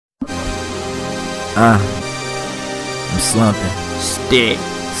I'm slumping. Stick.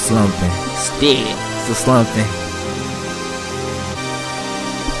 Slumping. Stick. So slumping.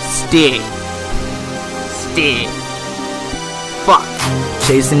 Stick. Stick. Fuck.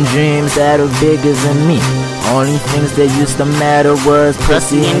 Chasing dreams that are bigger than me. Only things that used to matter was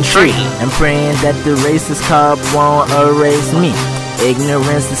pussy and tree. And praying that the racist cop won't erase me.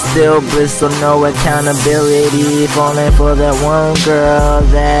 Ignorance is still bliss, so no accountability. Falling for that one girl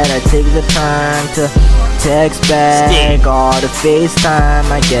that I take the time to text back or to FaceTime.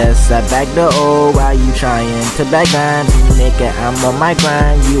 I guess I back the old while you trying to backline. Nigga, I'm on my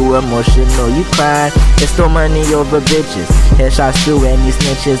grind. You emotional, you crying. It's still money over bitches. Headshots to any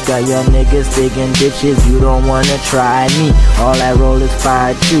snitches. Got your niggas digging ditches. You don't wanna try me. All I roll is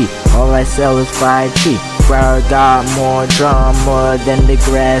 5-3. All I sell is 5-3. Crowd got more drama than the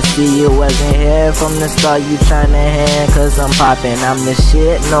grass. See, you wasn't here from the start. You tryna hand, cause I'm poppin'. I'm the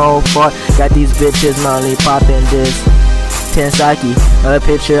shit, no fault. Got these bitches molly poppin'. This Tensaki, a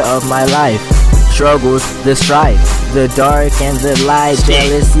picture of my life. Struggles, the strife, the dark and the light.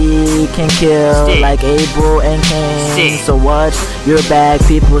 Jealousy can kill like Abel and Cain. So watch your back,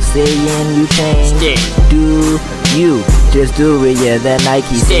 people saying you change. Do you just do it? Yeah, that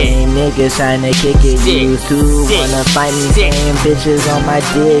Nike same niggas tryna kick it. Used to wanna find me, same bitches on my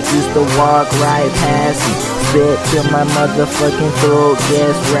dick. Used to walk right past me, spit till my motherfucking throat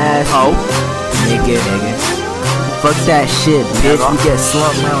gets raspy. Nigga. Fuck that shit, bitch. We get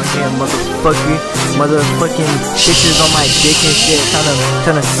slumped around here, motherfucker. Motherfucking bitches on my dick and shit.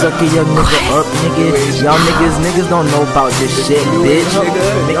 Tryna suck a young nigga up, nigga. Y'all niggas don't know about this shit, bitch.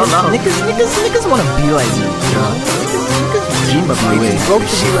 Niggas wanna be like me, niggas dream of my way. Broke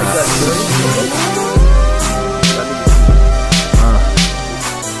to be like that,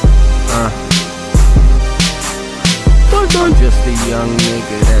 I'm just a young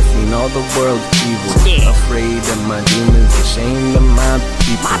nigga that's seen all the world's evil. Afraid of my demons, ashamed of my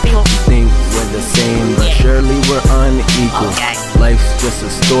people. You think we're the same, but surely we're unequal. Life's just a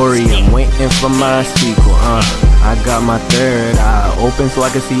story, I'm waiting for my sequel. I got my third eye open so I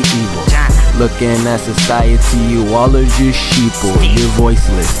can see evil. Looking at society, you all are just sheeple. You're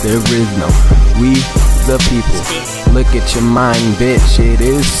voiceless, there is no we the people. Look at your mind, bitch, it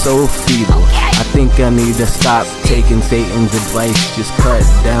is so feeble. I think I need to stop taking Satan's advice. Just cut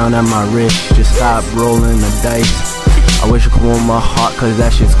down on my wrist, just stop rolling the dice. I wish I could warm my heart, cause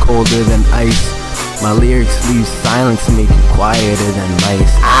that shit's colder than ice. My lyrics leave silence, make you quieter than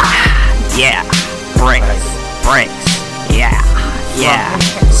mice. Yeah, bricks, yeah,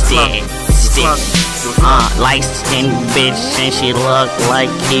 stick. Light skin bitch and she look like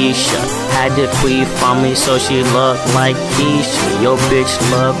Keisha. Had to tweet for me so she look like Keisha. Your bitch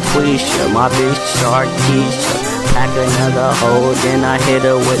love Quisha, my bitch short Keisha. Pack another hoe, then I hit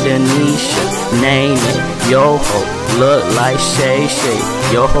her with a Nisha. Name it, yo ho, look like Shay Shay.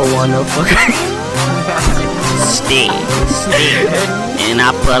 Yo ho wanna fuck stick. And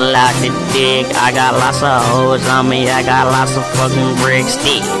I pull out the dick. I got lots of hoes on me, I got lots of fucking bricks.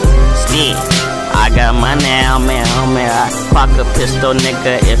 Stick. I got money on me, I fuck a pistol,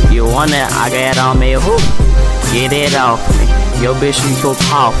 nigga. If you want it, I got it on me. Whoo, get it off me. Yo, bitch, you go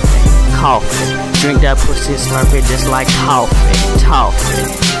coffee. Drink that pussy, slurp it just like toffee.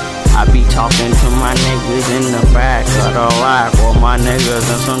 I be talking to my niggas in the back of the rack. All my niggas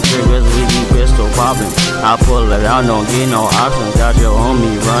and some triggers, we be pistol popping. I pull it out, don't get no options. Got your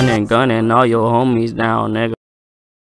homie running, gunning all your homies down, nigga.